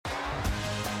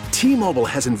T-Mobile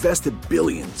has invested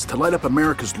billions to light up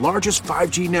America's largest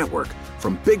 5G network,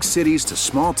 from big cities to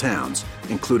small towns,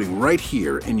 including right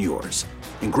here in yours.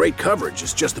 And great coverage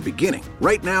is just the beginning.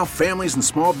 Right now, families and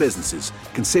small businesses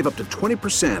can save up to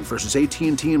 20% versus AT&T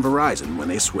and Verizon when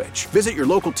they switch. Visit your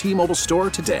local T-Mobile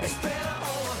store today.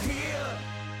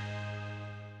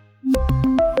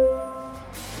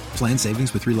 Plan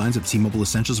savings with 3 lines of T-Mobile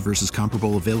Essentials versus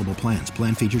comparable available plans.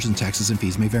 Plan features and taxes and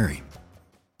fees may vary.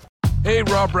 Hey,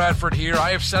 Rob Bradford here. I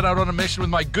have set out on a mission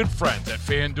with my good friends at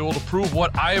FanDuel to prove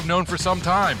what I have known for some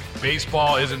time.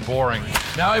 Baseball isn't boring.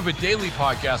 Now I have a daily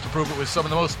podcast to prove it with some of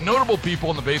the most notable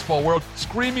people in the baseball world,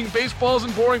 screaming baseball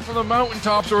isn't boring from the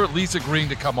mountaintops, or at least agreeing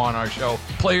to come on our show.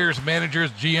 Players,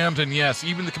 managers, GMs, and yes,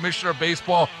 even the commissioner of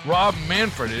baseball, Rob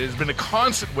Manfred. It has been a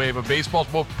constant wave of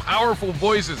baseball's most powerful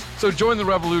voices. So join the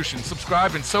revolution.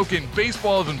 Subscribe and soak in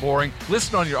Baseball Isn't Boring.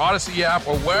 Listen on your Odyssey app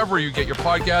or wherever you get your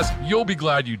podcast. You'll be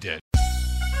glad you did.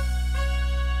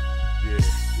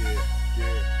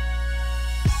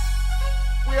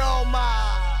 We all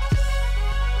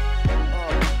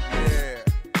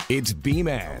It's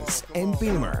Beamaz and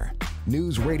Beamer.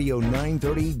 News Radio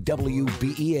 930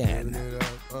 WBEN.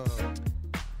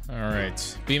 All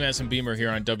right. Beamaz and Beamer here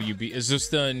on WB. Is this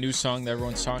the new song that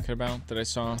everyone's talking about that I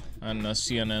saw on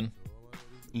CNN?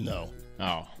 No.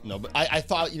 Oh. No, but I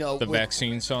thought, The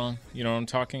vaccine song? You know what I'm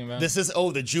talking about? This is,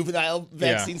 the juvenile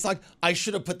vaccine song? I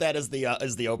should have put that as the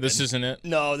open. This isn't it?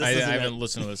 No, this isn't it. I haven't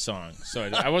listened to the song, so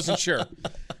I wasn't sure.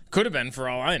 Could have been, for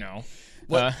all I know.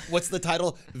 What's the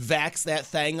title? Vax that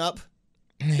thing up?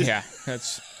 Yeah,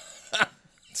 it's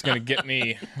going to get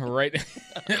me right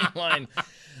in line.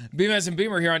 Beamaz and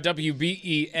Beamer here on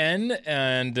WBEN,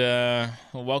 and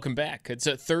welcome back. It's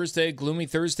a Thursday, gloomy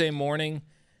Thursday morning.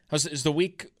 Is the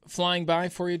week flying by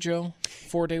for you, Joe?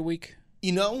 4-day week?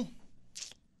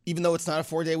 Even though it's not a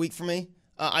 4-day week for me,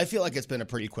 I feel like it's been a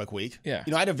pretty quick week. Yeah.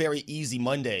 I had a very easy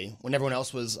Monday when everyone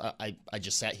else was, I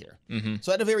just sat here. Mm-hmm.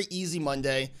 So I had a very easy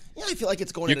Monday. Yeah, I feel like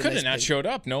it's going You at a could have nice not pace. showed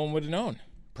up. No one would have known.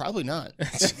 Probably not.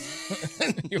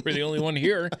 You were the only one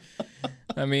here.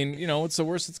 I mean, what's the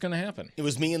worst that's going to happen? It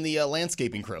was me and the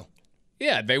landscaping crew.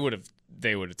 Yeah, they would have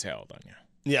tailed on you.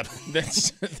 Yep.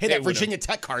 Hey, that Virginia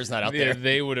Tech car's not out there.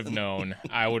 They would have known.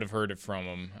 I would have heard it from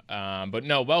them. But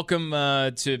no, welcome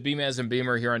to Beamaz and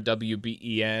Beamer here on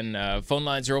WBEN. Phone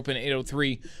lines are open,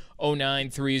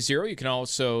 803-0930. You can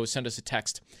also send us a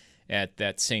text at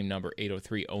that same number,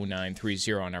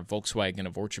 803-0930, on our Volkswagen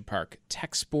of Orchard Park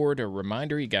text board. A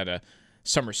reminder, you got a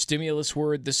summer stimulus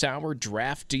word this hour,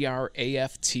 draft,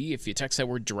 D-R-A-F-T. If you text that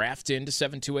word draft into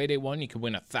 72881, you can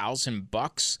win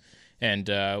 $1,000. And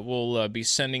we'll be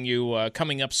sending you,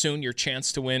 coming up soon, your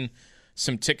chance to win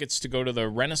some tickets to go to the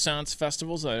Renaissance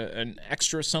Festivals, an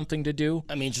extra something to do.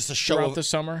 I mean, just a show throughout the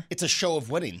summer. It's a show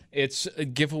of winning. It's a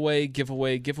giveaway.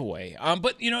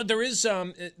 But, there is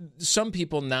some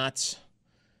people not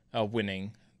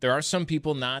winning. There are some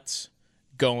people not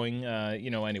going,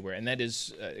 anywhere. And that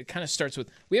is, it kind of starts with,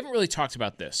 we haven't really talked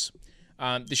about this.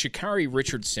 The Sha'Carri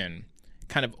Richardson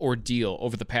kind of ordeal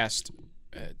over the past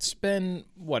it's been,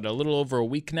 a little over a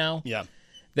week now? Yeah.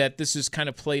 That this is kind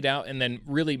of played out and then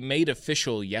really made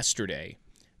official yesterday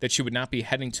that she would not be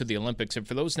heading to the Olympics. And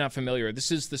for those not familiar,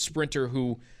 this is the sprinter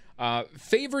who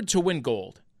favored to win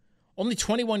gold. Only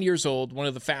 21 years old, one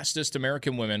of the fastest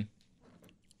American women,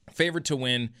 favored to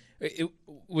win.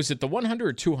 Was it the 100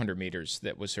 or 200 meters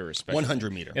that was her special?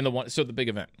 100 meter. So the big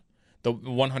event. The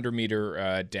 100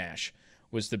 meter dash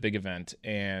was the big event.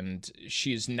 And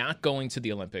she is not going to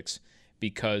the Olympics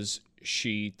because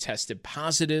she tested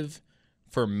positive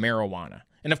for marijuana.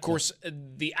 And, of course,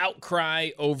 the outcry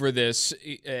over this,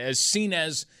 as seen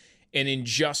as an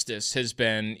injustice, has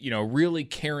been, really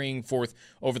carrying forth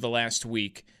over the last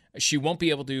week. She won't be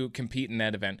able to compete in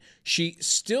that event. She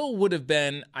still would have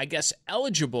been, I guess,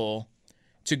 eligible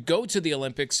to go to the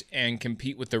Olympics and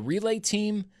compete with the relay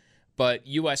team, but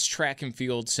U.S. Track and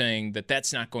Field saying that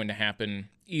that's not going to happen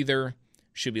either.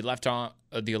 Should be left on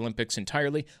the Olympics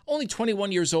entirely. Only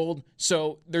 21 years old,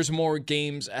 so there's more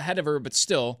games ahead of her, but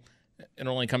still, it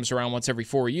only comes around once every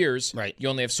 4 years. Right. You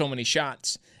only have so many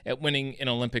shots at winning an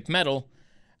Olympic medal.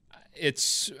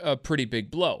 It's a pretty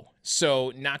big blow.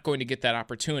 So not going to get that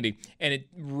opportunity. And it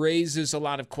raises a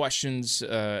lot of questions,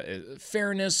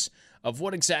 fairness of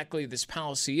what exactly this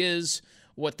policy is,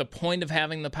 what the point of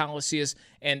having the policy is.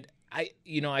 And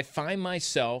I find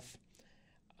myself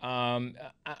on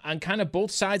kind of both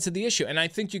sides of the issue. And I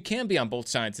think you can be on both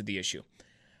sides of the issue.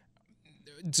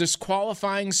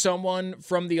 Disqualifying someone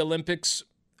from the Olympics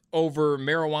over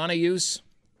marijuana use,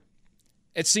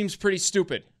 it seems pretty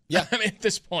stupid. Yeah. I mean, at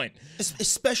this point.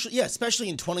 Especially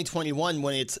in 2021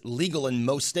 when it's legal in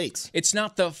most states. It's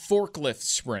not the forklift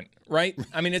sprint, right?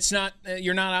 I mean, it's not,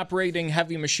 you're not operating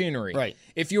heavy machinery. Right.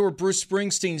 If you were Bruce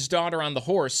Springsteen's daughter on the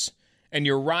horse and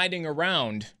you're riding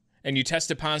around and you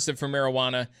tested positive for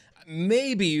marijuana,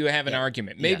 maybe you have an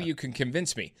argument. Maybe you can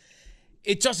convince me.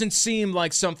 It doesn't seem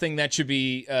like something that should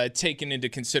be taken into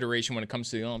consideration when it comes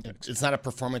to the Olympics. It's not a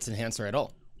performance enhancer at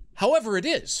all. However, it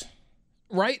is,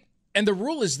 right? And the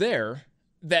rule is there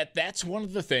that that's one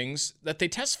of the things that they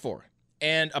test for.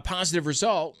 And a positive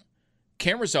result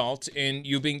can result in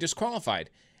you being disqualified.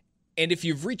 And if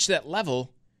you've reached that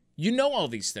level, you know all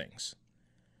these things.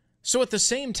 So at the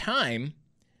same time,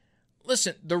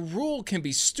 listen, the rule can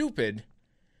be stupid,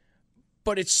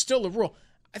 but it's still a rule.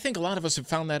 I think a lot of us have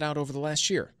found that out over the last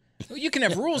year. You can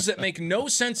have rules that make no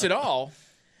sense at all,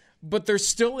 but they're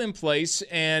still in place,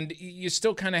 and you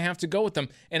still kind of have to go with them.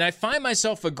 And I find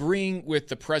myself agreeing with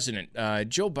the president,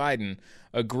 Joe Biden,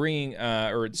 agreeing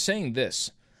or saying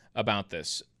this about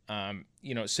this,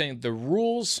 saying the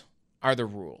rules are the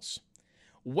rules.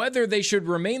 Whether they should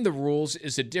remain the rules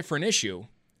is a different issue,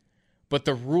 but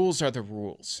the rules are the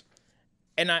rules.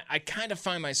 And I kind of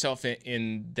find myself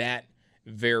in that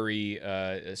very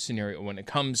scenario when it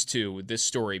comes to this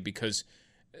story, because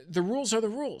the rules are the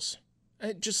rules.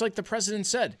 Just like the president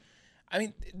said. I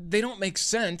mean, they don't make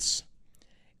sense.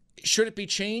 Should it be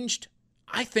changed?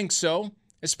 I think so,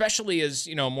 especially as,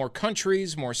 more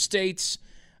countries, more states,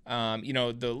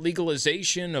 the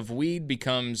legalization of weed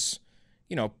becomes,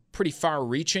 pretty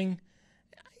far-reaching.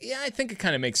 Yeah, I think it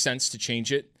kind of makes sense to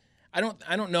change it. I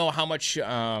don't know how much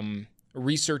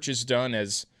research is done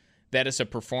as that is a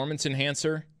performance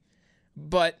enhancer,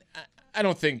 but I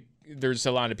don't think there's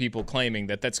a lot of people claiming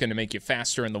that that's going to make you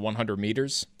faster in the 100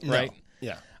 meters, right?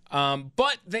 No. Yeah.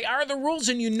 But they are the rules,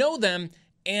 and you know them.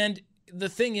 And the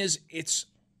thing is,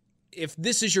 if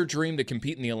this is your dream to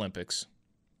compete in the Olympics,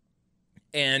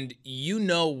 and you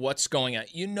know what's going on,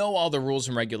 you know all the rules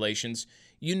and regulations,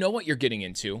 you know what you're getting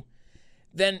into,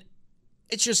 then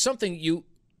it's just something you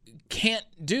can't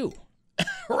do,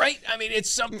 right? I mean, it's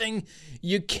something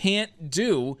you can't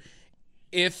do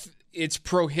if it's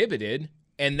prohibited,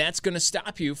 and that's going to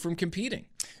stop you from competing.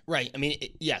 Right. I mean,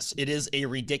 yes, it is a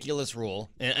ridiculous rule,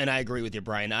 and I agree with you,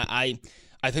 Brian. I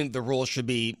think the rule should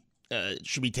be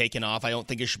taken off. I don't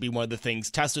think it should be one of the things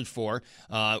tested for.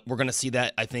 We're going to see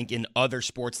that, I think, in other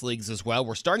sports leagues as well.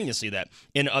 We're starting to see that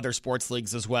in other sports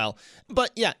leagues as well.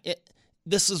 But yeah,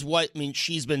 this is what,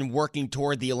 she's been working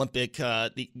toward the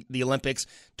the Olympics.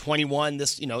 21,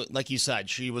 this, like you said,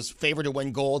 she was favored to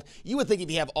win gold. You would think if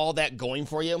you have all that going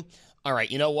for you, all right,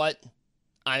 you know what?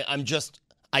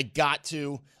 I got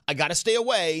to stay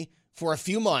away for a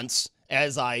few months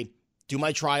as I do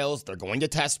my trials. They're going to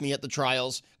test me at the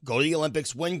trials, go to the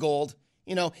Olympics, win gold,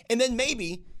 and then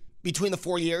maybe between the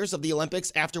 4 years of the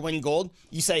Olympics after winning gold,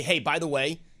 you say, hey, by the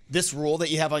way, this rule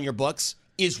that you have on your books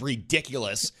is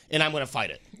ridiculous, and I'm going to fight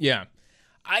it. Yeah.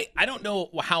 I don't know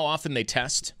how often they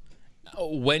test,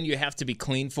 when you have to be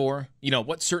clean for,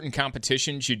 what certain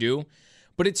competitions you do.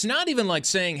 But it's not even like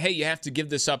saying, hey, you have to give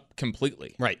this up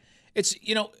completely. Right. It's,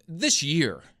 this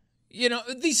year,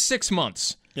 these 6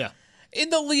 months. Yeah. In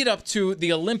the lead up to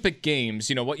the Olympic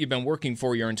Games, what you've been working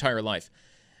for your entire life,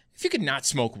 if you could not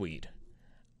smoke weed,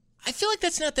 I feel like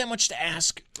that's not that much to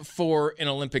ask for an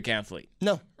Olympic athlete.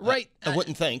 No. Right? I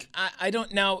wouldn't think. I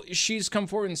don't. Now, she's come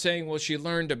forward and saying, well, she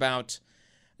learned about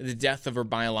the death of her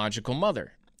biological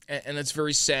mother. And that's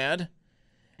very sad.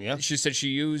 Yeah. She said she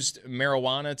used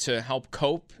marijuana to help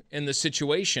cope in the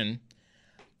situation.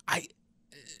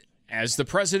 As the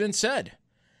president said,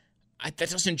 that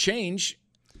doesn't change.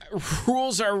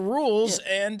 Rules are rules,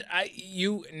 and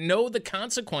you know the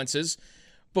consequences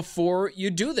before you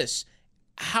do this.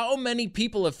 How many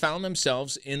people have found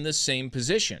themselves in the same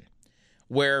position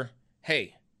where,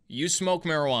 hey, you smoke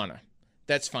marijuana,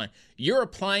 that's fine. You're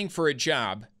applying for a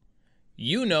job.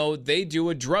 They do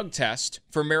a drug test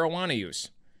for marijuana use.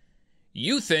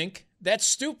 You think that's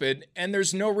stupid and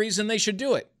there's no reason they should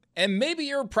do it. And maybe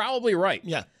you're probably right.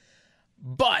 Yeah.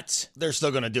 But they're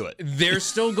still going to do it. They're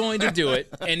still going to do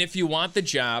it. And if you want the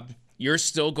job, you're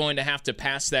still going to have to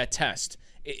pass that test.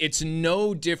 It's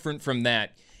no different from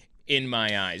that in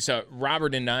my eyes.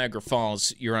 Robert in Niagara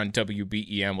Falls, you're on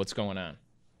WBEN. What's going on?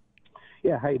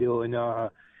 Yeah, how you doing?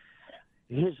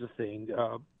 Here's the thing.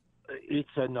 It's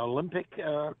an Olympic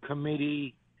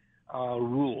committee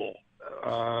rule.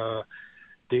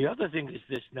 The other thing is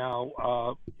this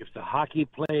now. If the hockey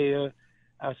player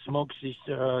smokes his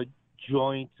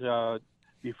joint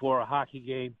before a hockey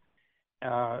game,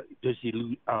 is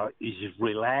he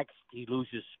relaxed? He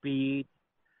loses speed.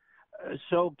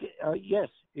 So yes,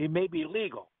 It may be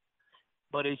legal,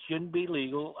 but it shouldn't be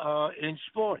legal in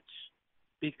sports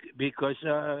because,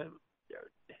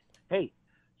 hey,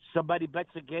 somebody bets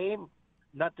a game.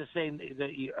 Not to say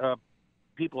that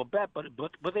people bet, but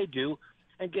they do.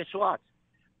 And guess what?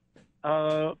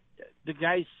 The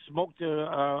guy smoked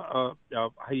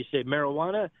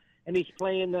marijuana, and he's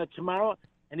playing tomorrow,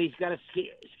 and he's got to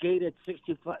skate at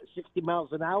 60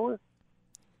 miles an hour.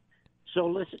 So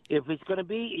listen, if it's going to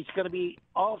be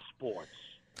all sports,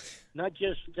 not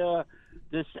just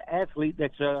this athlete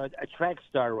that's a track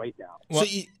star right now. Well,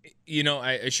 so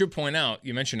I should point out,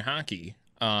 you mentioned hockey.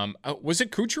 Was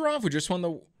it Kucherov who just won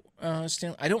the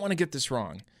Stanley? I don't want to get this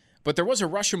wrong, but there was a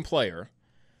Russian player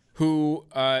who,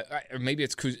 maybe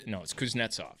it's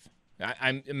Kuznetsov.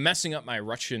 I'm messing up my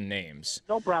Russian names.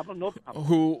 No problem.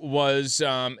 Who was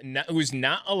who's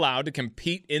not allowed to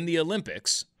compete in the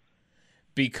Olympics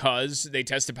because they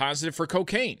tested positive for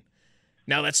cocaine.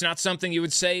 Now, that's not something you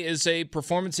would say is a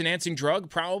performance-enhancing drug,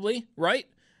 probably, right?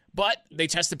 But they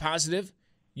tested positive.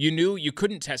 You knew you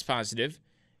couldn't test positive.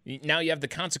 Now you have the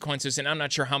consequences, and I'm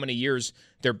not sure how many years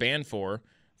they're banned for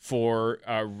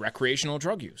recreational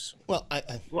drug use. Well,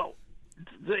 I'm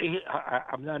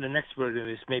not an expert in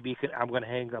this. Maybe I'm going to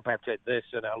hang up after this,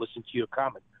 and I'll listen to your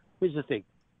comment. Here's the thing.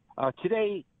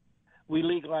 Today, we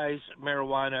legalize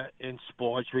marijuana in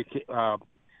sports. We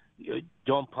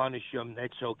don't punish them.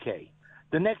 That's okay.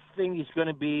 The next thing is going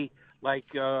to be like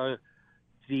what's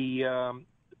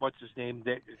his name?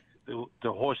 The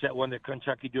horse that won the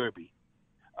Kentucky Derby.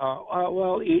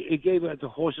 It gave the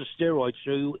horse a steroid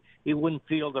so he wouldn't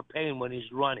feel the pain when he's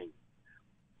running.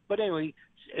 But anyway,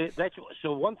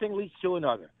 so one thing leads to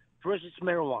another. First, it's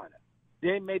marijuana.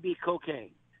 Then it may be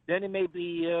cocaine. Then it may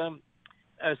be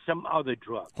some other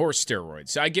drug. Horse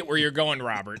steroids. I get where you're going,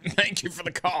 Robert. Thank you for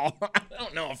the call. I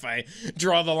don't know if I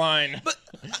draw the line. But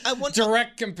I want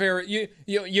direct compare.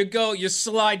 You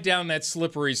slide down that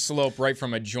slippery slope right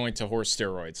from a joint to horse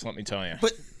steroids. Let me tell you.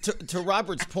 But to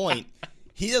Robert's point,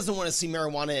 he doesn't want to see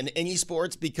marijuana in any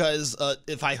sports because,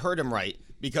 if I heard him right,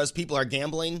 because people are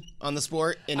gambling on the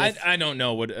sport. And I don't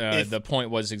know what the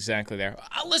point was exactly there.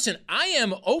 Listen, I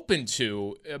am open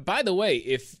to. By the way,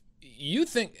 if you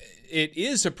think it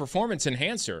is a performance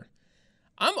enhancer,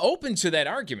 I'm open to that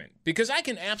argument because I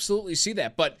can absolutely see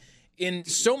that. But in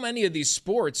so many of these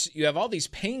sports, you have all these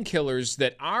painkillers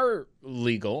that are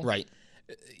legal. Right.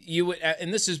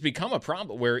 And this has become a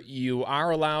problem where you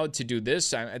are allowed to do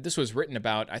this. This was written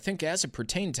about, I think, as it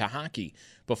pertained to hockey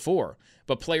before.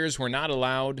 But players were not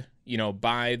allowed,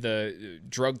 by the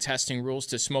drug testing rules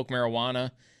to smoke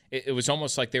marijuana. It was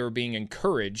almost like they were being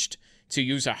encouraged to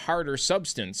use a harder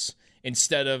substance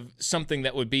instead of something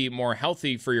that would be more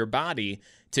healthy for your body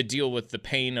to deal with the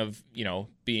pain of,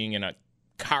 being in a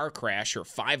car crash or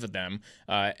 5 of them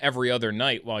every other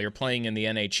night while you're playing in the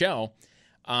NHL.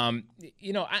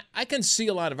 I can see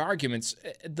a lot of arguments.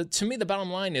 To me, the bottom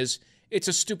line is it's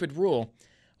a stupid rule,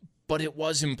 but it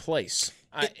was in place.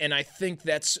 And I think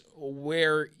that's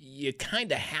where you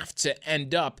kind of have to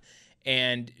end up.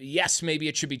 And yes, maybe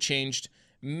it should be changed,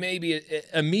 maybe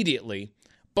immediately.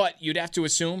 But you'd have to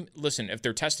assume, listen, if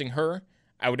they're testing her,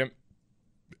 I would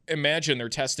imagine they're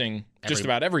testing just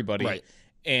about everybody. Right.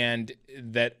 And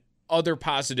that other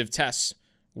positive tests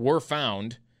were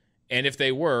found. And if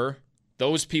they were,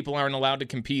 those people aren't allowed to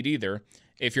compete either.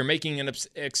 If you're making an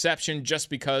exception just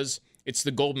because it's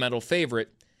the gold medal favorite,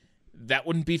 that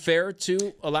wouldn't be fair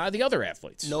to a lot of the other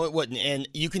athletes. No, it wouldn't. And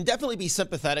you can definitely be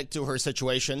sympathetic to her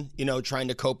situation, trying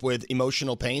to cope with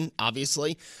emotional pain,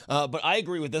 obviously. But I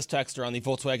agree with this texter on the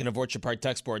Volkswagen of Orchard Park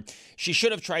text board. She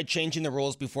should have tried changing the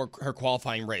rules before her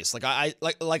qualifying race. Like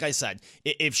I said,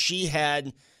 if she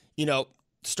had,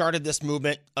 started this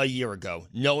movement a year ago,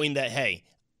 knowing that, hey,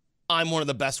 I'm one of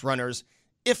the best runners,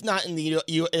 if not in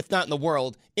the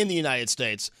world, in the United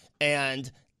States, and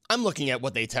I'm looking at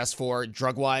what they test for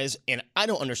drug-wise, and I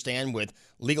don't understand with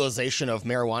legalization of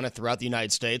marijuana throughout the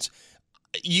United States.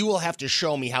 You will have to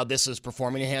show me how this is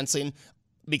performance enhancing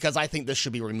because I think this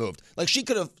should be removed. Like, she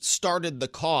could have started the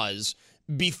cause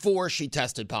before she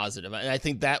tested positive, and I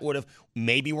think that would have,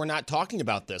 maybe we're not talking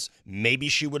about this. Maybe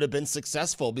she would have been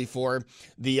successful before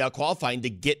the qualifying to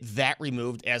get that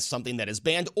removed as something that is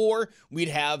banned, or we'd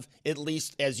have, at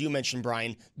least, as you mentioned,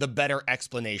 Brian, the better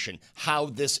explanation, how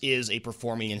this is a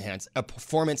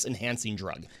performance-enhancing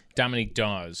drug. Dominique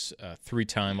Dawes, a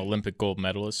 3-time Olympic gold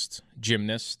medalist,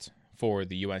 gymnast for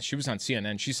the U.S., she was on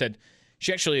CNN. She said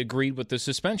she actually agreed with the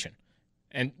suspension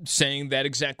and saying that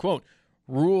exact quote,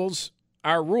 "Rules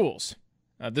are rules."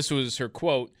 This was her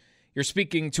quote. "You're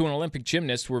speaking to an Olympic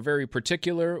gymnast. We're very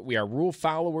particular. We are rule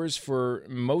followers for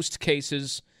most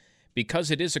cases.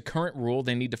 because it is a current rule,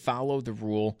 they need to follow the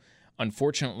rule.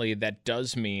 Unfortunately, that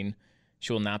does mean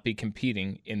she will not be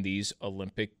competing in these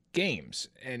Olympic Games.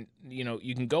 And,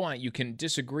 you can go on, you can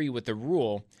disagree with the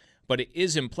rule, but it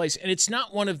is in place. And it's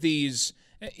not one of these,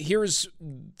 here's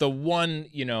the one,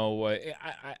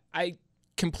 I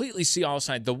completely see all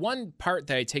sides. The one part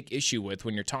that I take issue with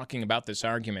when you're talking about this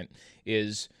argument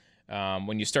is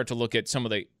when you start to look at some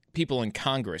of the people in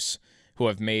Congress who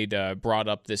have brought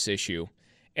up this issue,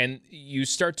 and you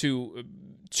start to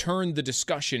turn the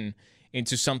discussion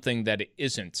into something that it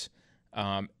isn't.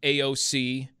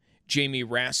 AOC, Jamie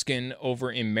Raskin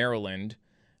over in Maryland,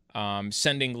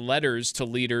 sending letters to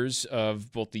leaders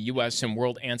of both the U.S. and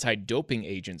world anti-doping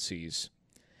agencies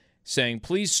saying,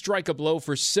 please strike a blow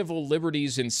for civil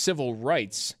liberties and civil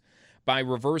rights by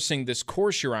reversing this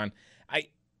course you're on.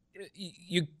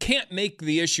 You can't make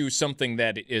the issue something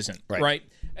that it isn't, right?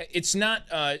 It's not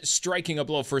striking a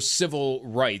blow for civil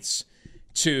rights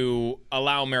to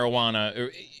allow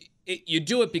marijuana. You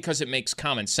do it because it makes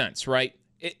common sense, right?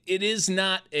 It is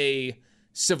not a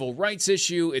civil rights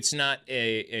issue. It's not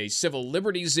a civil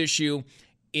liberties issue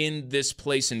in this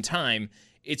place and time.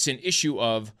 It's an issue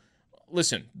of,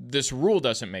 listen, this rule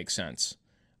doesn't make sense.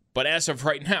 But as of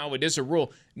right now, it is a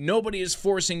rule. Nobody is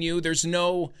forcing you. There's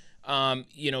no,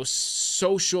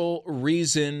 social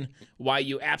reason why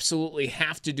you absolutely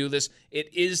have to do this.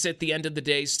 It is, at the end of the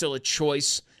day, still a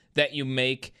choice that you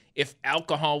make. If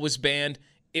alcohol was banned,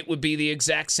 it would be the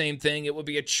exact same thing. It would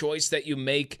be a choice that you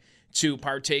make to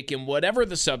partake in whatever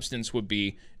the substance would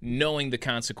be, knowing the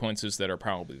consequences that are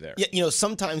probably there. Yeah,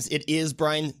 sometimes it is,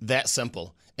 Brian, that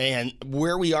simple. And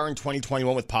where we are in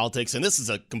 2021 with politics, and this is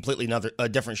a completely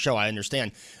different show, I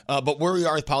understand, but where we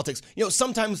are with politics,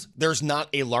 sometimes there's not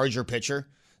a larger picture.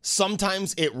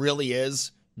 Sometimes it really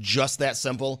is just that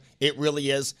simple. It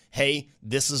really is, hey,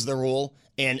 this is the rule,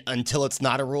 and until it's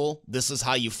not a rule, this is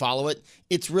how you follow it.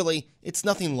 It's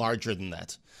nothing larger than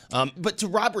that. But to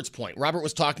Robert's point, Robert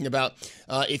was talking about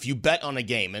if you bet on a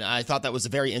game, and I thought that was a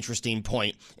very interesting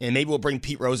point, and maybe we'll bring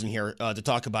Pete Rosen here to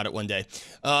talk about it one day.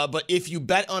 But if you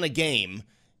bet on a game,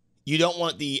 you don't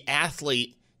want the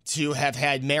athlete to have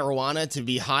had marijuana, to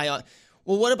be high on.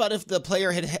 Well, what about if the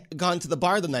player had gone to the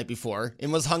bar the night before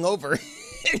and was hungover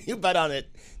and you bet on it?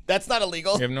 That's not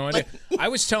illegal. You have no idea. I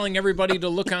was telling everybody to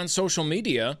look on social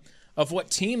media of what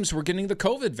teams were getting the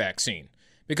COVID vaccine.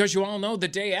 Because you all know the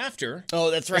day after,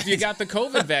 that's right. If you got the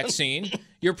COVID vaccine,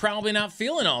 you're probably not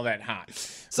feeling all that hot,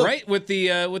 right? With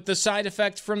the side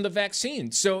effect from the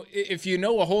vaccine. So if you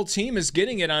know a whole team is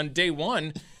getting it on day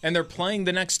one and they're playing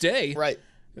the next day, right?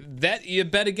 That you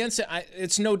bet against it.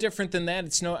 It's no different than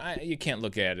that. You can't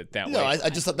look at it that way. No, I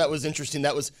just thought that was interesting.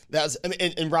 That was. I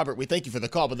mean, and Robert, we thank you for the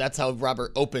call, but that's how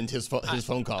Robert opened his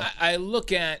phone call. I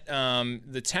look at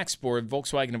the text board,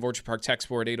 Volkswagen of Orchard Park text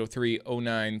board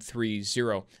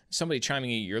 803-0930. Somebody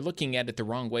chiming in, you're looking at it the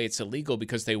wrong way. It's illegal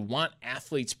because they want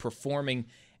athletes performing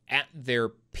at their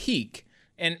peak,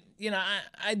 and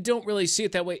I don't really see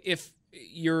it that way. If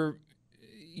your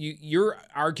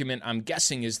argument, I'm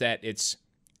guessing, is that it's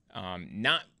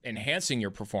not enhancing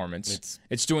your performance.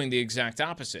 It's doing the exact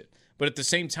opposite. But at the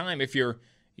same time, if you're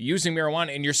using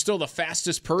marijuana and you're still the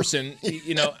fastest person,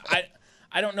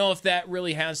 I don't know if that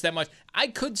really has that much. I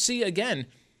could see, again,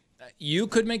 you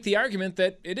could make the argument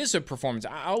that it is a performance.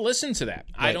 I'll listen to that.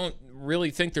 Right. I don't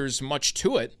really think there's much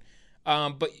to it.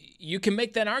 But you can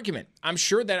make that argument. I'm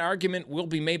sure that argument will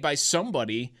be made by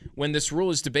somebody when this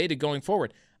rule is debated going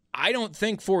forward. I don't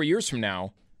think 4 years from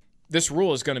now this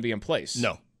rule is going to be in place.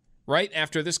 No. Right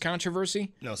after this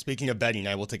controversy? No, speaking of betting,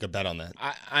 I will take a bet on that.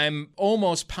 I'm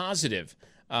almost positive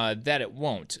that it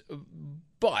won't,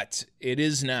 but it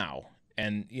is now.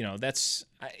 And,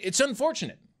 it's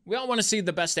unfortunate. We all want to see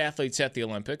the best athletes at the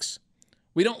Olympics.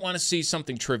 We don't want to see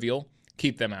something trivial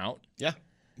keep them out. Yeah.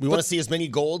 We want to see as many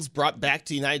golds brought back to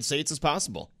the United States as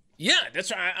possible. Yeah,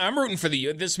 that's right. I'm rooting for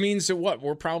the. This means that what?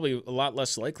 We're probably a lot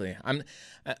less likely. I'm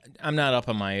not up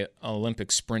on my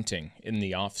Olympic sprinting in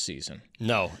the off season.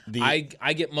 No, I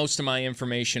get most of my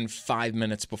information 5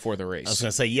 minutes before the race. I was going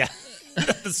to say, yeah,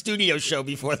 the studio show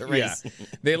before the race. Yeah.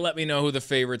 They let me know who the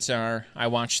favorites are. I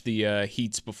watch the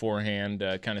heats beforehand,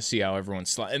 kind of see how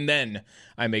everyone's and then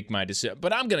I make my decision.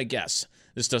 But I'm going to guess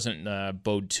this doesn't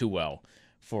bode too well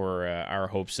for our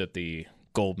hopes at the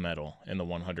gold medal in the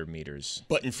 100 meters.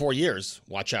 But in 4 years,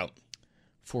 watch out.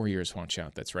 4 years, watch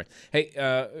out. That's right. Hey,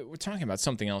 we're talking about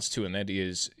something else, too, and that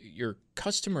is your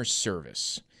customer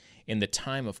service in the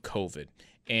time of COVID.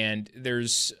 And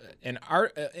there's an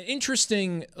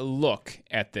interesting look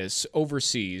at this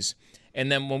overseas.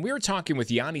 And then when we were talking with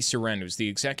Yanni Seren, who's the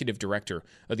executive director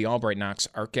of the Albright Knox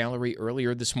Art Gallery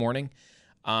earlier this morning,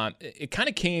 It kind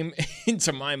of came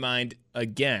into my mind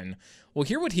again. Well,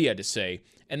 hear what he had to say.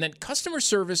 And then customer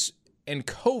service and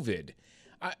COVID.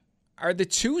 Are the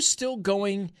two still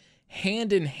going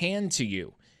hand in hand to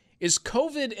you? Is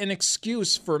COVID an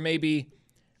excuse for maybe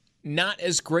not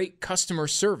as great customer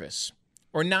service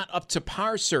or not up to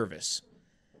par service?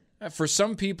 For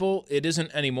some people, it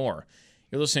isn't anymore.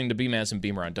 You're listening to Beamaz and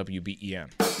Beamer on WBEN.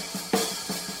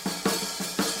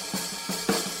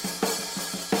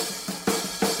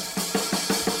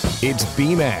 It's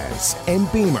Beamaz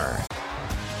and Beamer.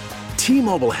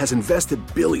 T-Mobile has invested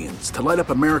billions to light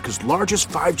up America's largest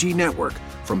 5G network,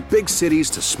 from big cities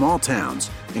to small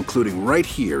towns, including right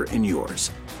here in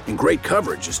yours. And great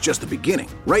coverage is just the beginning.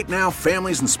 Right now,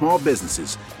 families and small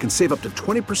businesses can save up to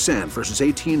 20% versus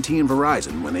AT&T and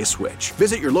Verizon when they switch.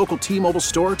 Visit your local T-Mobile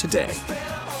store today.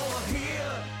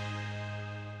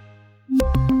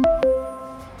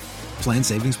 Plan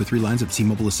savings with 3 lines of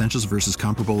T-Mobile Essentials versus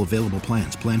comparable available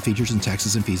plans. Plan features and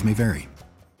taxes and fees may vary.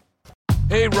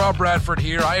 Hey, Rob Bradford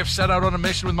here. I have set out on a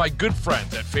mission with my good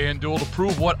friends at FanDuel to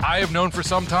prove what I have known for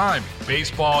some time.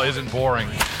 Baseball isn't boring.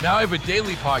 Now I have a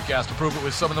daily podcast to prove it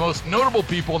with some of the most notable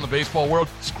people in the baseball world,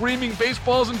 screaming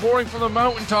baseball isn't boring from the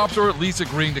mountaintops, or at least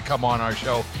agreeing to come on our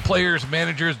show. Players,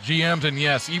 managers, GMs, and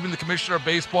yes, even the commissioner of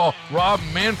baseball, Rob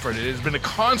Manfred. It has been a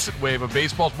constant wave of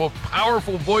baseball's most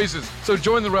powerful voices. So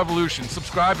join the revolution.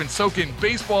 Subscribe and soak in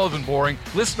Baseball Isn't Boring.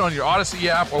 Listen on your Odyssey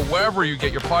app or wherever you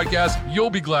get your podcasts. You'll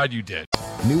be glad you did.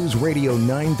 News Radio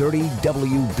 930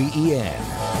 WBEN.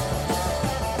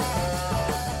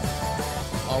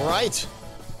 All right.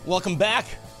 Welcome back.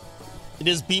 It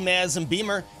is Beamaz and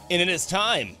Beamer, and it is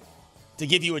time to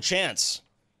give you a chance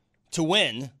to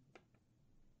win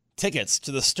tickets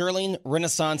to the Sterling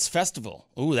Renaissance Festival.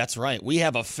 Ooh, that's right. We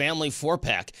have a family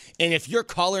 4-pack. And if you're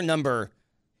caller number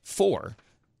 4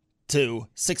 to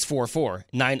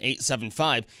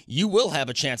 644-9875, you will have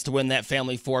a chance to win that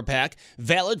family 4-pack,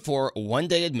 valid for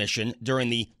one-day admission during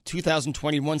the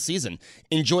 2021 season.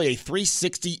 Enjoy a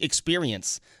 360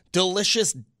 experience,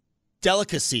 delicious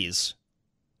delicacies,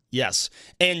 yes,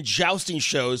 and jousting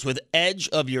shows with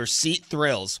edge-of-your-seat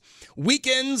thrills.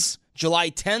 Weekends, July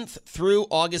 10th through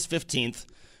August 15th.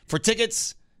 For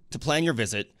tickets to plan your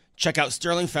visit, check out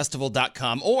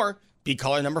sterlingfestival.com or be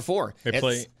caller number 4. They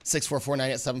play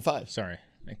 644-9875. Sorry,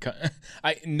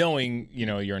 knowing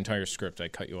your entire script, I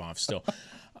cut you off. Still,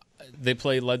 they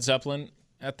play Led Zeppelin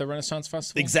at the Renaissance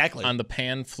Festival. Exactly, on the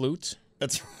pan flute.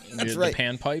 That's right. The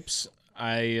pan pipes.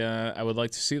 I would like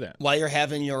to see that. While you're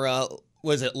having your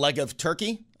leg of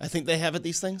turkey? I think they have at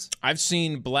these things. I've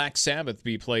seen Black Sabbath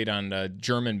be played on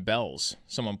German bells.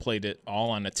 Someone played it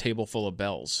all on a table full of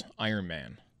bells. Iron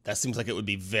Man. That seems like it would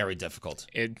be very difficult.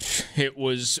 It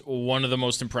was one of the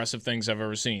most impressive things I've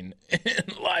ever seen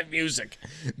in live music.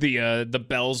 The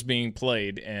bells being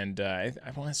played, and I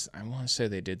want to say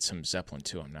they did some Zeppelin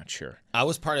too. I'm not sure. I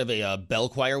was part of a bell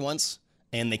choir once,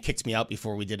 and they kicked me out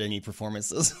before we did any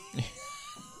performances.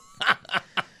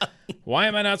 Why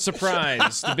am I not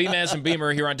surprised? The Beamaz and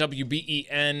Beamer here on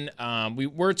WBEN. We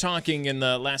were talking in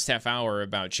the last half hour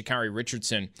about Sha'Carri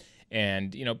Richardson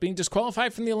and, being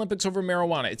disqualified from the Olympics over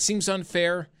marijuana. It seems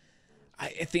unfair.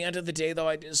 At the end of the day,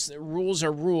 though, rules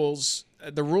are rules.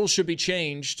 The rules should be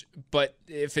changed, but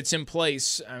if it's in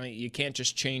place, you can't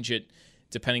just change it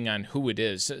depending on who it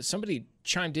is. Somebody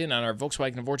chimed in on our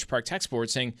Volkswagen of Orchard Park text board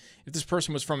saying, if this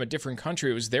person was from a different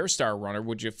country, it was their star runner,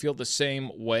 would you feel the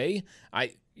same way?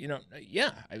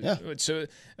 Yeah. So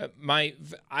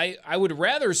I would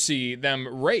rather see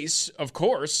them race, of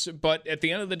course, but at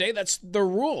the end of the day, that's the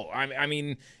rule.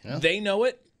 They know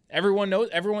it. Everyone knows.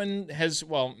 Everyone has,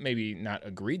 well, maybe not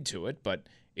agreed to it, but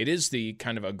it is the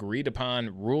kind of agreed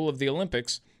upon rule of the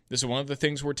Olympics. This is one of the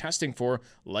things we're testing for,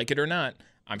 like it or not.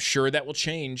 I'm sure that will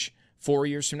change 4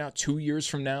 years from now, 2 years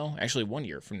from now, actually 1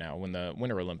 year from now when the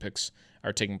Winter Olympics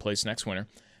are taking place next winter.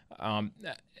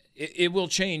 It will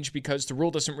change because the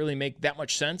rule doesn't really make that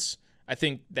much sense. I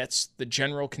think that's the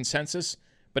general consensus.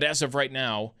 But as of right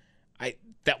now,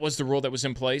 that was the rule that was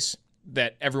in place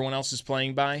that everyone else is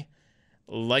playing by.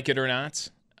 Like it or not,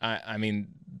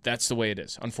 that's the way it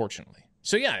is, unfortunately.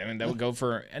 So, yeah, that would go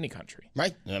for any country.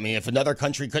 Right. If another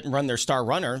country couldn't run their star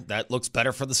runner, that looks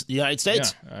better for the United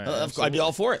States. Yeah, I'd be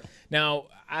all for it. Now,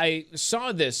 I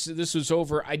saw this. This was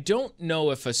over. I don't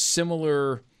know if a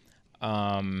similar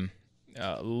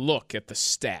look at the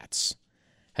stats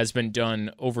has been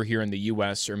done over here in the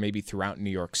U.S. or maybe throughout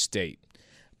New York State.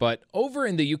 But over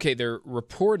in the U.K., they're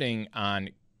reporting on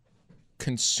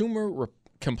consumer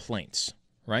complaints,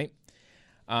 right?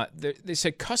 They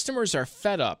said customers are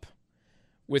fed up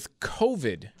with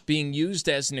COVID being used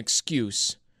as an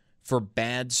excuse for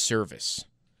bad service.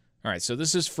 All right, so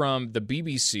this is from the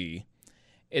BBC.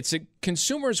 It's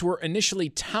consumers were initially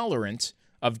tolerant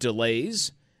of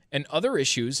delays and other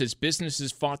issues as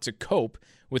businesses fought to cope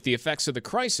with the effects of the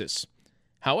crisis.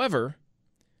 However,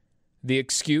 the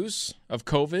excuse of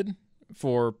COVID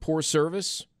for poor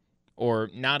service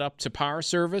or not up to par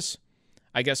service,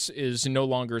 I guess, is no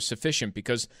longer sufficient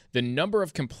because the number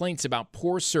of complaints about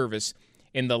poor service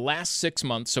in the last 6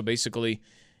 months, so basically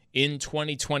in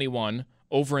 2021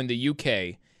 over in the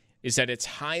UK, is at its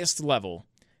highest level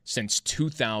since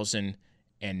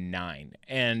 2009.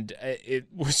 And it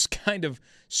was kind of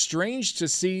strange to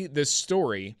see this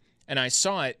story, and I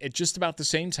saw it at just about the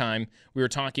same time we were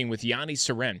talking with Yanni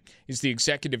Seren. He's the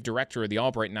executive director of the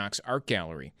Albright Knox Art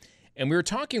Gallery. And we were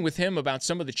talking with him about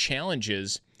some of the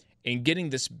challenges in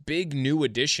getting this big new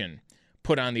addition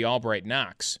put on the Albright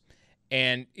Knox.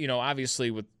 And, you know, obviously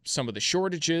with some of the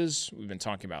shortages, we've been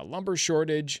talking about lumber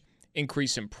shortage,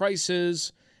 increase in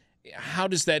prices. How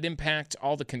does that impact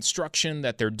all the construction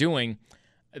that they're doing?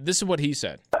 This is what he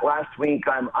said. Last week,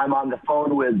 I'm on the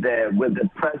phone with the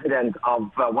president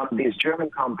of one of these German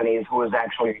companies who is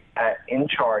actually in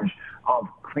charge of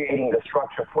creating the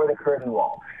structure for the curtain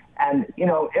wall. And, you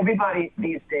know, everybody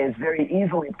these days very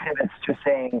easily pivots to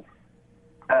saying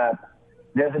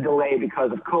there's a delay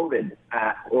because of COVID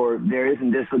or there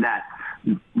isn't this or that.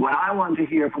 What I want to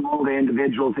hear from all the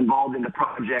individuals involved in the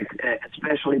project,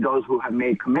 especially those who have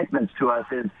made commitments to us,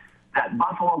 is that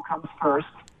Buffalo comes first,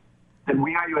 that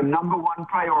we are your number one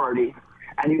priority,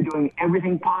 and you're doing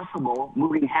everything possible,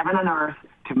 moving heaven and earth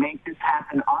to make this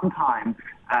happen on time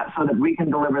so that we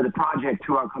can deliver the project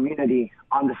to our community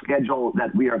on the schedule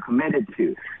that we are committed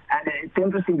to. And it's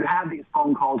interesting to have these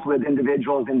phone calls with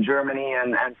individuals in Germany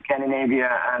and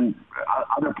Scandinavia and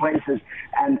other places.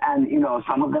 And, you know,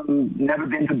 some of them never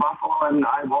been to Buffalo, and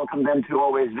I welcome them to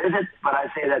always visit. But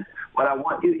I say that what I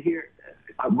want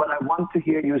to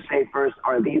hear you say first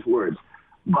are these words: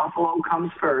 Buffalo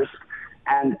comes first,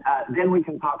 and then we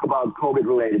can talk about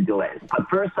COVID-related delays. But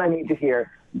first I need to hear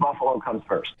Buffalo comes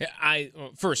first.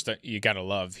 First, you got to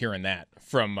love hearing that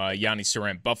from Yanni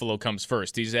Seren. Buffalo comes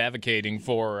first. He's advocating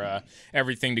for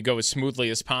everything to go as smoothly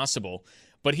as possible.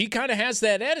 But he kind of has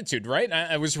that attitude, right?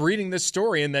 I was reading this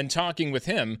story and then talking with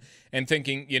him and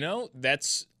thinking, you know,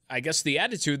 that's, I guess, the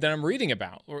attitude that I'm reading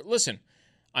about. Or listen,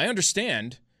 I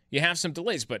understand you have some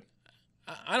delays, but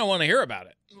I don't want to hear about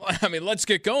it. I mean, let's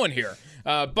get going here.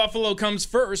 Buffalo comes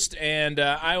first, and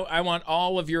I want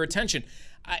all of your attention.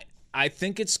 I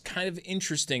think it's kind of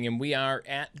interesting, and we are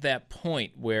at that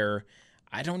point where,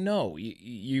 I don't know,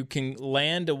 you can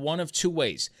land one of two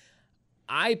ways.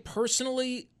 I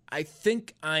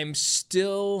think I'm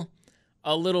still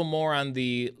a little more on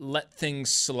the let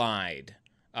things slide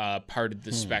part of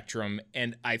the spectrum,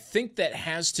 and I think that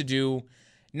has to do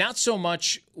not so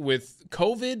much with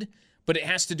COVID, but it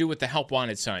has to do with the help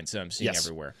wanted signs that I'm seeing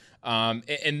everywhere.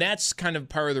 And that's kind of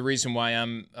part of the reason why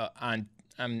I'm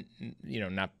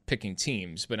not picking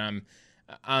teams, but I'm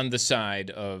on the side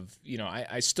of, you know,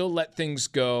 I still let things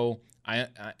go. I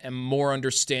am more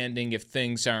understanding if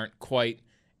things aren't quite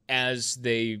as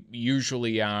they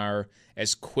usually are,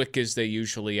 as quick as they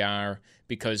usually are,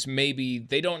 because maybe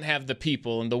they don't have the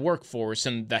people and the workforce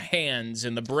and the hands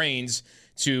and the brains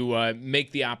to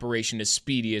make the operation as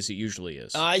speedy as it usually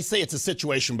is. I say it's a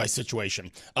situation by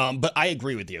situation, but I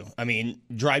agree with you. I mean,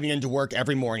 driving into work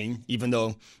every morning, even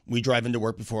though we drive into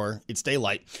work before it's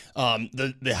daylight,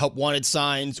 the help wanted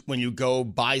signs when you go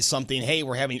buy something, hey,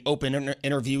 we're having open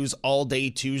interviews all day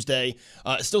Tuesday,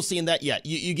 still seeing that yet.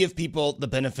 You give people the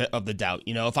benefit of the doubt.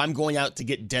 You know, if I'm going out to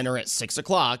get dinner at 6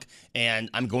 o'clock and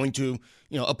I'm going to,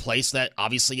 you know, a place that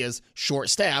obviously is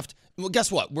short-staffed, well,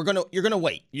 guess what? You're gonna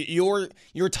wait. Your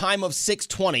time of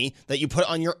 6:20 that you put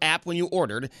on your app when you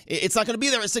ordered, it's not gonna be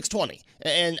there at 6:20.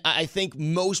 And I think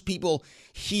most people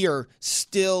here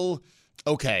still,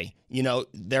 okay, you know,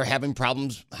 they're having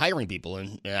problems hiring people,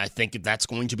 and I think that's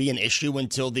going to be an issue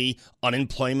until the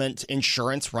unemployment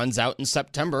insurance runs out in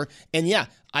September. And yeah,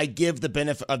 I give the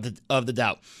benefit of the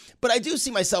doubt. But I do see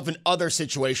myself in other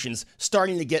situations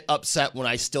starting to get upset when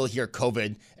I still hear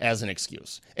COVID as an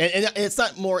excuse. And it's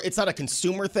not a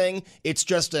consumer thing. It's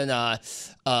just an,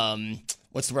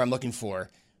 what's the word I'm looking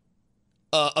for?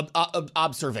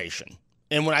 Observation.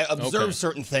 And when I observe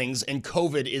certain things and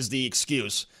COVID is the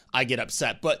excuse, I get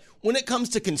upset. But when it comes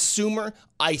to consumer,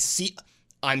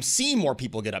 I'm seeing more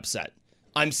people get upset.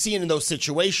 I'm seeing in those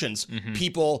situations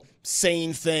people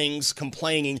saying things,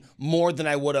 complaining more than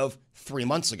I would have 3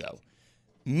 months ago.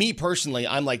 Me personally,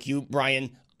 I'm like you,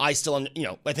 Brian. I still,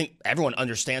 I think everyone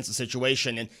understands the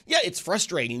situation, and yeah, it's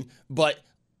frustrating, but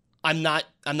I'm not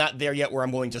there yet where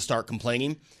I'm going to start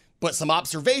complaining. But some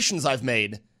observations I've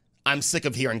made, I'm sick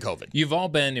of hearing COVID. You've all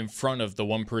been in front of the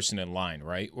one person in line,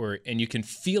 right? And you can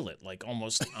feel it like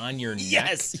almost on your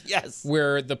neck. Yes.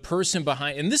 Where the person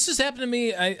behind, and this has happened to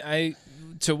me, I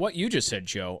to what you just said,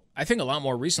 Joe, I think a lot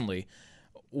more recently,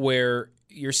 where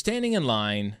you're standing in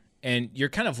line and you're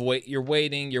kind of you're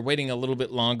waiting a little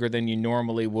bit longer than you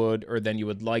normally would or than you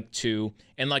would like to.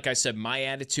 And like I said, my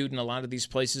attitude in a lot of these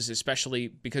places, especially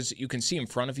because you can see in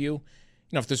front of you,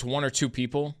 if there's one or two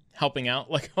people helping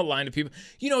out, like a line of people,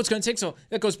 it's going to take. So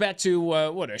that goes back to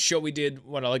a show we did,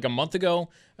 like a month ago,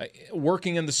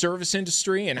 working in the service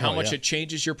industry and how much it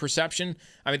changes your perception.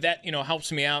 I mean, that,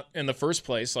 helps me out in the first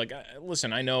place. Like,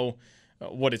 listen, I know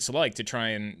what it's like to try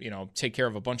and, take care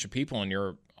of a bunch of people and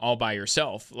you're all by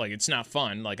yourself. Like, it's not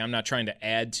fun. Like, I'm not trying to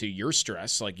add to your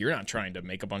stress. Like, you're not trying to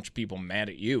make a bunch of people mad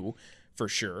at you. For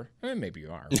sure. Maybe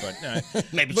you are, but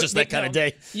maybe it's just that kind of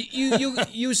day.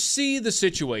 You see the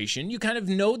situation, you kind of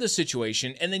know the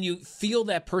situation, and then you feel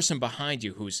that person behind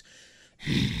you who's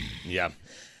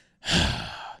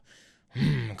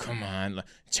come on,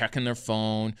 checking their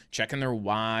phone, checking their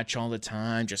watch all the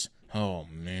time, just oh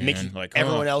man, making like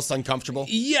everyone else uncomfortable.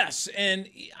 Yes, and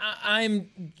I'm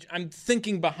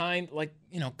thinking behind, like,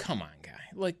 come on, guy,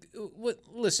 like, what?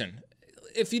 Listen.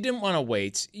 If you didn't want to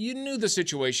wait, you knew the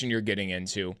situation you're getting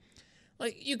into,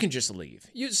 like, you can just leave.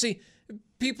 You see,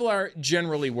 people are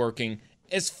generally working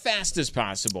as fast as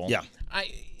possible. Yeah.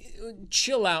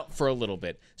 Chill out for a little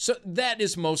bit. So that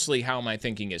is mostly how my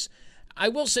thinking is. I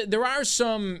will say there are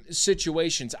some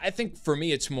situations, I think for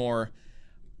me it's more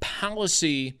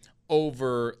policy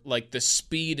over, like, the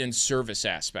speed and service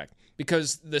aspect.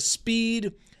 Because the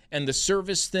speed and the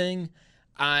service thing,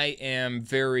 I am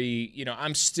very,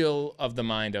 I'm still of the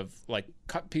mind of, like,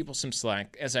 cut people some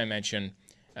slack. As I mentioned,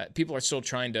 people are still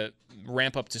trying to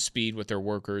ramp up to speed with their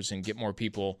workers and get more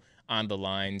people on the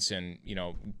lines and,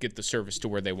 get the service to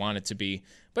where they want it to be.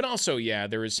 But also, yeah,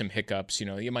 there is some hiccups.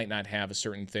 You might not have a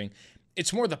certain thing.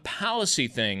 It's more the policy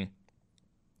thing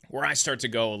where I start to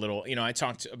go a little, I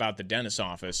talked about the dentist's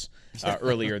office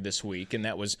earlier this week,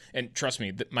 and trust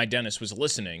me, my dentist was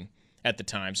listening at the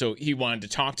time, so he wanted to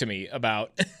talk to me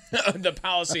about the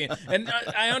policy, and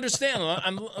I understand.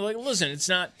 I'm like, listen,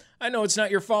 I know it's not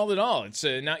your fault at all. It's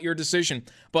not your decision,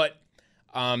 but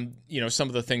some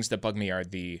of the things that bug me are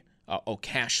the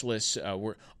cashless,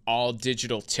 we're all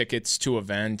digital tickets to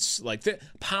events, like the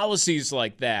policies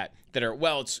like that are,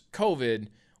 well, it's COVID,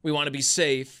 we want to be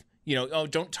safe.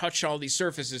 Don't touch all these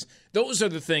surfaces. Those are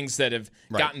the things that have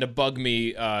gotten to bug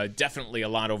me definitely a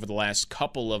lot over the last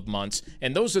couple of months.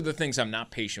 And those are the things I'm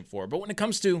not patient for. But when it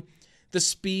comes to the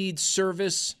speed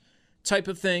service type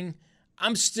of thing,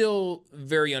 I'm still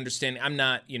very understanding. I'm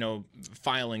not,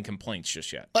 filing complaints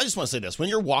just yet. I just want to say this. When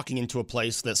you're walking into a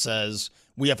place that says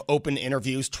we have open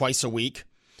interviews twice a week,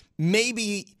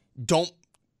 maybe don't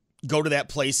go to that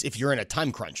place if you're in a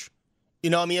time crunch.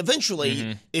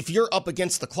 Eventually, if you're up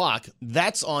against the clock,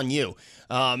 that's on you.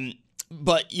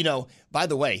 But, by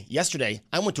the way, yesterday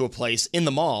I went to a place in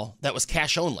the mall that was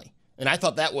cash only. And I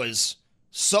thought that was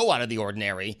so out of the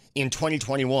ordinary in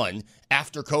 2021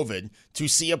 after COVID to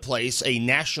see a place, a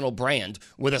national brand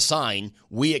with a sign,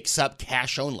 we accept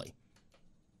cash only.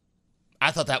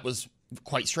 I thought that was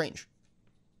quite strange.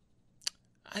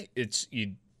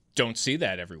 You don't see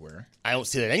that everywhere. I don't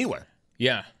see that anywhere.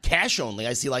 Yeah. Cash only.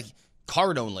 I see like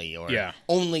card only or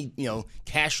only,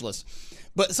 cashless.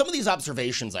 But some of these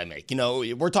observations I make,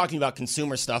 we're talking about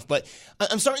consumer stuff, but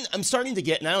I'm starting to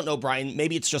get, and I don't know, Brian,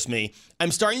 maybe it's just me,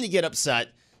 I'm starting to get upset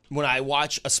when I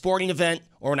watch a sporting event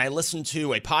or when I listen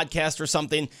to a podcast or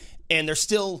something, and they're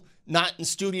still not in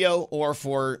studio or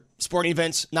for sporting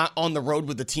events, not on the road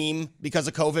with the team because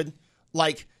of COVID.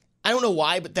 Like, I don't know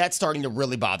why, but that's starting to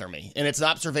really bother me. And it's an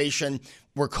observation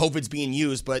where COVID's being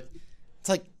used, but it's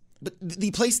like, but the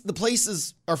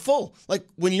places are full. Like,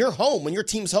 when you're home, when your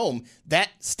team's home, that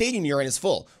stadium you're in is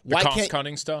full. Why can't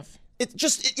cost-cutting stuff?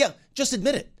 Just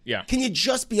admit it. Yeah. Can you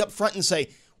just be upfront and say,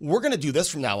 we're going to do this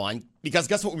from now on? Because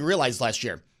guess what we realized last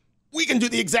year? We can do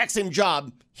the exact same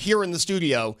job here in the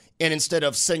studio, and instead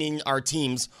of sending our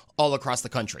teams all across the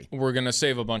country. We're going to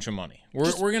save a bunch of money.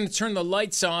 We're going to turn the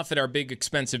lights off at our big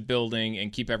expensive building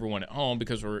and keep everyone at home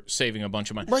because we're saving a bunch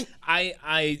of money. Right.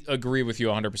 I agree with you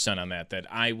 100% on that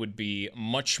I would be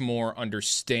much more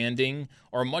understanding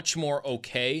or much more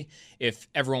okay if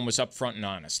everyone was upfront and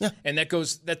honest. Yeah. And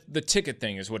that the ticket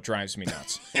thing is what drives me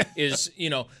nuts. Is,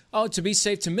 to be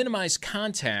safe, to minimize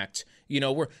contact,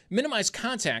 we're minimize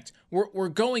contact. We're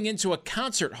going into a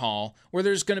concert hall where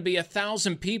there's going to be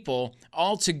 1,000 people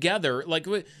all together. Like,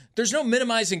 there's no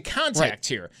minimizing contact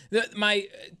here. My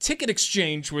ticket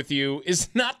exchange with you is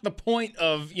not the point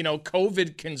of,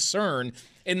 COVID concern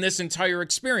in this entire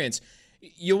experience.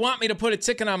 You want me to put a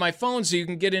ticket on my phone so you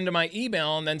can get into my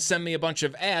email and then send me a bunch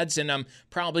of ads, and I'm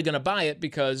probably going to buy it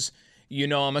because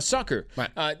I'm a sucker. Right.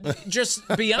 Just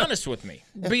be honest with me.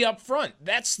 Be upfront.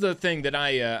 That's the thing that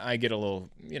I get a little,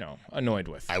 annoyed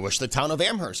with. I wish the town of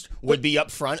Amherst would be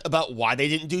upfront about why they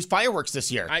didn't do fireworks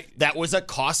this year. That was a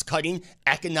cost-cutting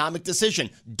economic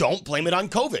decision. Don't blame it on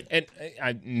COVID.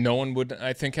 And no one would,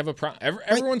 I think, have a problem.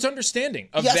 Everyone's understanding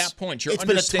of that point. You're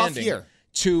understanding. Been a tough year.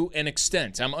 To an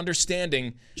extent. I'm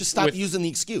understanding. Just stop using the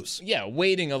excuse. Yeah,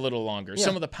 waiting a little longer. Yeah.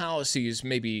 Some of the policies,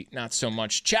 maybe not so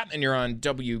much. Chapman, you're on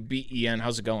WBEN.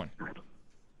 How's it going?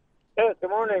 Yes,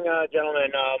 good morning,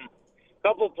 gentlemen.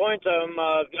 Couple of points. I'm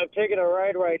taking a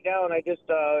ride right now, and I just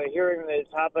hearing the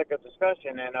topic of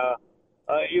discussion. And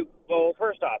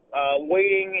first off,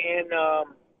 waiting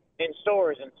in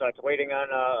stores and such, waiting on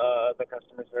the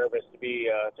customer service to be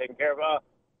taken care of.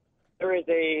 There is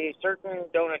a certain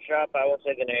donut shop, I won't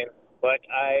say the name, but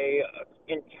I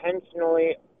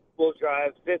intentionally will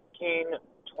drive 15,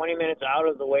 20 minutes out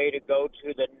of the way to go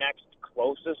to the next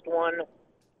closest one,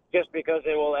 just because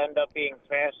it will end up being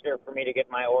faster for me to get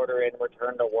my order and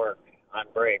return to work on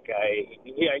break. I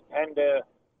tend to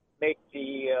make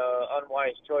the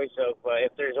unwise choice of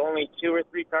if there's only 2 or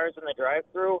 3 cars in the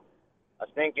drive-thru,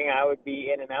 thinking I would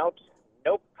be in and out.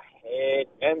 Nope. It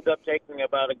ends up taking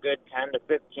about a good 10 to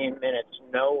 15 minutes,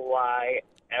 no lie,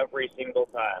 every single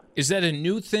time. Is that a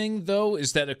new thing, though?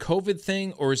 Is that a COVID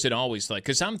thing, or is it always like?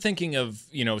 Because I'm thinking of,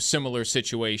 similar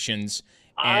situations,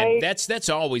 and that's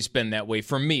always been that way,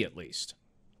 for me at least.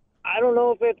 I don't know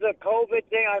if it's a COVID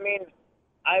thing. I mean,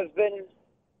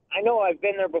 I know I've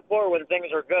been there before when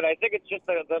things are good. I think it's just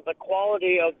the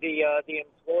quality of the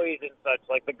employees and such.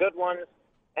 Like, the good ones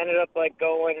ended up,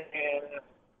 going and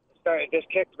just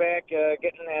kicked back,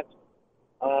 getting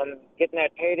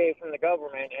that payday from the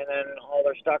government, and then all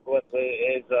they're stuck with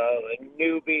is a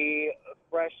newbie,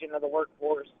 fresh into the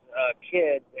workforce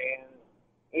kids, and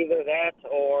either that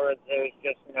or there's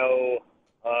just no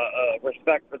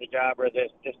respect for the job, or there's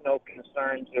just no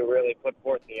concern to really put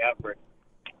forth the effort.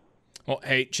 Well,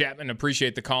 hey, Chapman,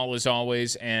 appreciate the call as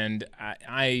always, and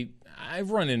I've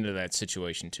run into that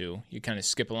situation too. You kind of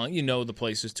skip along. The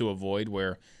places to avoid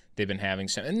where they've been having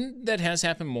some, and that has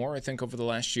happened more, I think, over the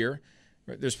last year.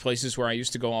 There's places where I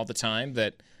used to go all the time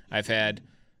that I've had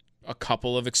a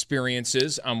couple of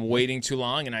experiences. I'm waiting too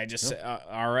long, and I just say,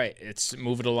 all right,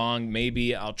 move it along.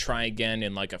 Maybe I'll try again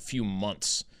in a few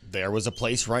months. There was a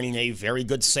place running a very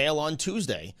good sale on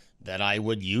Tuesday that I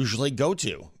would usually go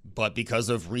to, but because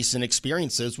of recent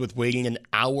experiences with waiting an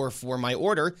hour for my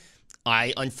order,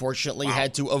 I unfortunately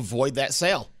had to avoid that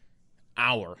sale.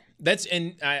 Hour.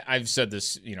 I've said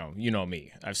this, you know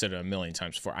me. I've said it a million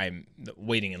times before.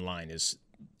 Waiting in line is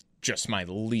just my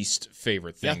least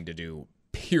favorite thing to do,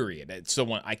 period. It's the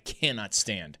one I cannot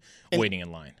stand, waiting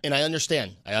in line. And I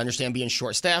understand. I understand being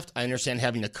short-staffed. I understand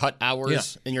having to cut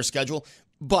hours in your schedule.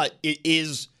 But it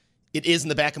is in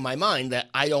the back of my mind that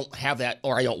I don't have that,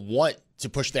 or I don't want to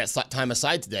push that time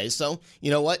aside today. So,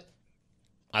 you know what?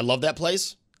 I love that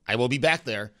place. I will be back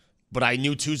there. But I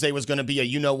knew Tuesday was going to be a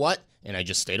you-know-what, and I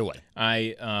just stayed away.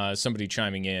 Somebody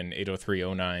chiming in,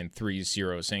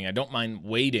 803-0930, saying, I don't mind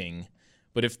waiting,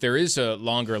 but if there is a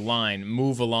longer line,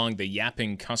 move along the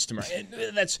yapping customer.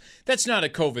 That's not a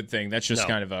COVID thing. That's just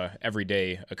kind of a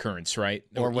everyday occurrence, right?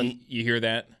 Or when you hear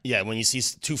that? Yeah, when you see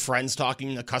 2 friends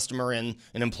talking, a customer and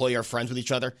an employee are friends with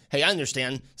each other. Hey, I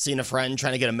understand seeing a friend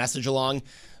trying to get a message along,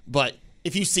 but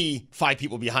if you see 5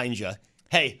 people behind you,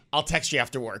 hey, I'll text you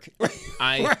after work.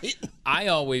 I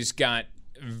always got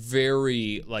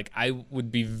I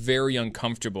would be very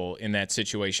uncomfortable in that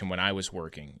situation when I was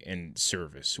working in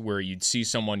service, where you'd see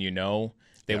someone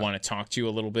they want to talk to you a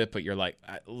little bit, but you're like,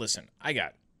 listen, I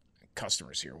got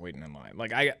customers here waiting in line.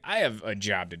 I have a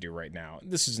job to do right now.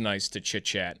 This is nice to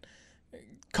chit-chat.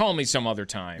 Call me some other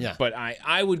time. Yeah. But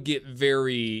I would get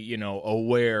very,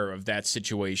 aware of that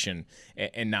situation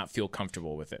and not feel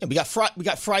comfortable with it. Yeah, we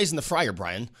got fries in the fryer,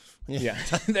 Brian. Yeah,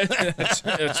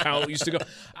 that's how it used to go.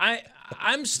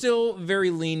 I'm still very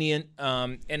lenient,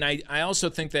 and I also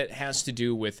think that has to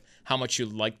do with how much you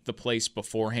liked the place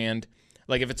beforehand.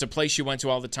 Like, if it's a place you went to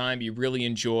all the time, you really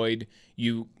enjoyed,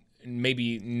 you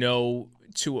maybe know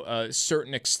to a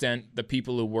certain extent the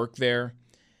people who work there,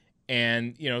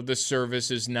 and, the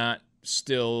service is not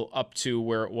still up to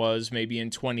where it was maybe in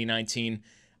 2019,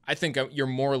 I think you're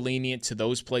more lenient to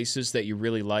those places that you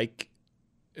really like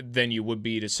than you would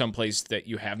be to someplace that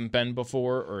you haven't been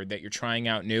before or that you're trying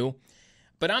out new.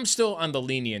 But I'm still on the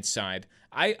lenient side.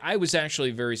 I was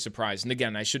actually very surprised. And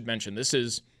again, I should mention, this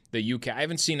is the UK. I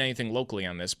haven't seen anything locally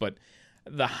on this, but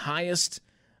the highest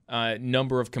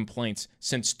number of complaints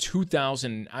since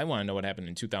 2000. I want to know what happened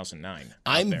in 2009.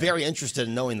 I'm very interested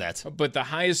in knowing that. But the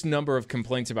highest number of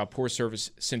complaints about poor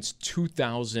service since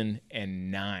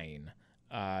 2009.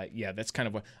 Yeah, that's kind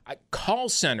of what... call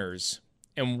centers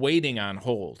and waiting on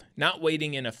hold. Not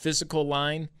waiting in a physical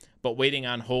line, but waiting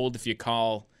on hold if you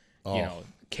call,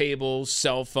 cable,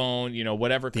 cell phone,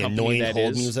 whatever the company that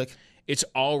hold is. Music. It's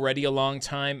already a long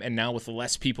time, and now with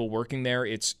less people working there,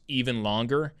 it's even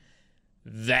longer.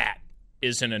 That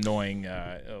is an annoying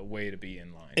way to be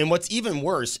in line. And what's even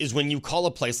worse is when you call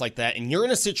a place like that and you're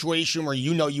in a situation where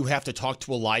you have to talk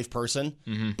to a live person,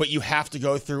 but you have to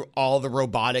go through all the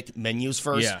robotic menus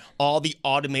first, all the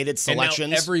automated selections.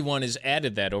 And now everyone has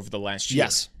added that over the last year.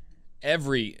 Yes.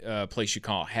 Every place you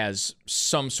call has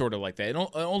some sort of like that. It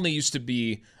only used to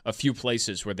be a few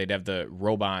places where they'd have the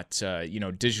robot,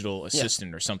 digital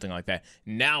assistant or something like that.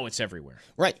 Now it's everywhere.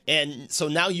 Right. And so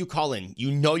now you call in.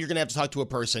 You know you're going to have to talk to a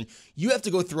person. You have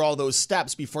to go through all those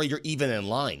steps before you're even in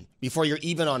line, before you're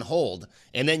even on hold.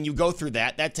 And then you go through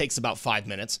that. That takes about 5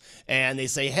 minutes. And they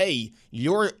say, hey,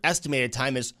 your estimated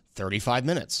time is 35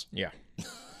 minutes. Yeah.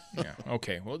 Yeah.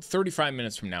 Okay. Well, 35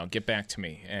 minutes from now, get back to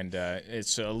me, and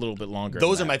it's a little bit longer.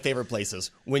 Those are my favorite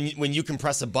places when you can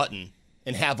press a button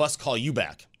and have us call you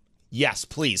back. Yes,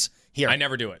 please. Here. I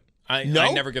never do it. I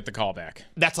never get the call back.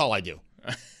 That's all I do.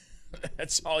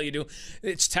 That's all you do.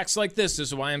 It's text like this. This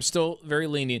is why I'm still very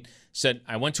lenient. Said,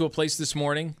 I went to a place this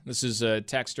morning. This is a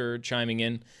texter chiming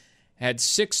in. Had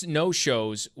 6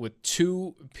 no-shows with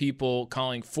 2 people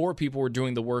calling. 4 people were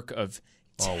doing the work of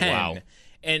 10. Oh, wow.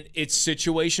 And it's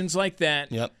situations like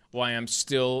that why I'm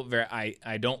still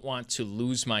I don't want to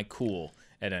lose my cool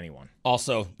at anyone.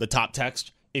 Also, the top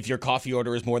text, if your coffee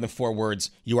order is more than 4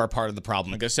 words, you are part of the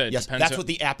problem. Like I said, yes, that's what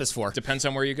the app is for. Depends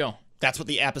on where you go. That's what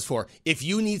the app is for. If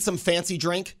you need some fancy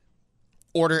drink,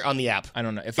 order on the app. I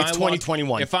don't know. It's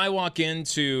 2021. If I walk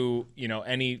into,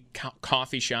 any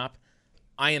coffee shop,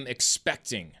 I am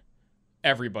expecting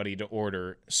everybody to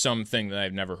order something that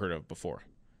I've never heard of before.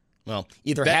 Well,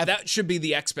 that should be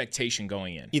the expectation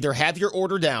going in. Either have your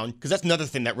order down, because that's another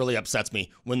thing that really upsets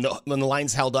me when the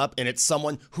line's held up and it's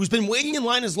someone who's been waiting in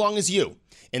line as long as you,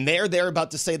 and they're about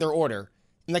to say their order,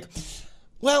 and like,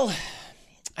 well,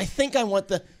 I think I want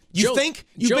the. You've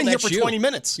been here for 20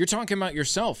 minutes. You're talking about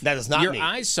yourself. That is not your me. Your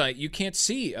eyesight, you can't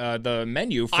see the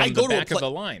menu from the back of the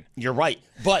line. You're right.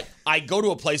 But I go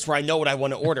to a place where I know what I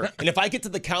want to order. And if I get to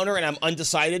the counter and I'm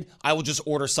undecided, I will just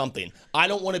order something. I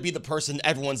don't want to be the person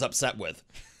everyone's upset with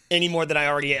any more than I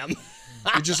already am.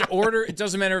 You just order. It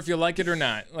doesn't matter if you like it or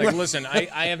not. Like, listen,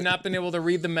 I have not been able to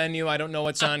read the menu. I don't know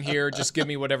what's on here. Just give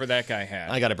me whatever that guy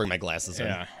had. I got to bring my glasses in.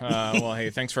 Yeah. Well,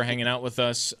 hey, thanks for hanging out with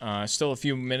us. Still a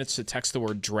few minutes to text the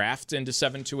word draft into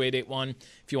 72881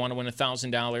 if you want to win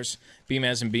 $1,000.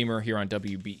 Beamaz and Beamer here on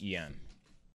WBEN.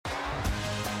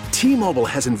 T-Mobile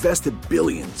has invested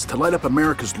billions to light up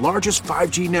America's largest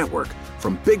 5G network,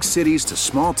 from big cities to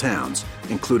small towns,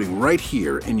 including right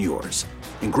here in yours.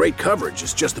 And great coverage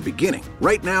is just the beginning.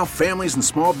 Right now, families and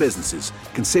small businesses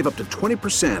can save up to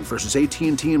 20% versus AT&T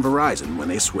and Verizon when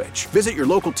they switch. Visit your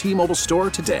local T-Mobile store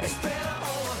today.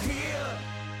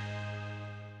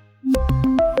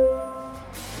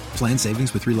 Plan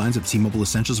savings with 3 lines of T-Mobile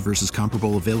Essentials versus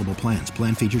comparable available plans.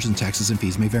 Plan features and taxes and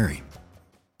fees may vary.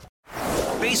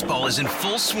 Baseball is in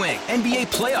full swing. NBA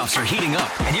playoffs are heating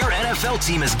up, and your NFL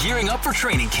team is gearing up for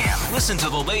training camp. Listen to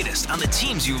the latest on the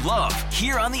teams you love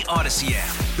here on the Odyssey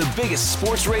app. The biggest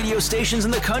sports radio stations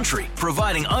in the country,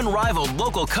 providing unrivaled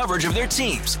local coverage of their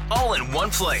teams, all in one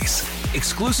place.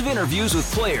 Exclusive interviews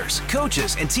with players,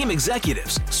 coaches, and team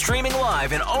executives, streaming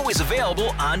live and always available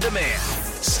on demand.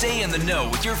 Stay in the know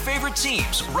with your favorite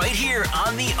teams right here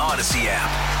on the Odyssey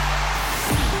app.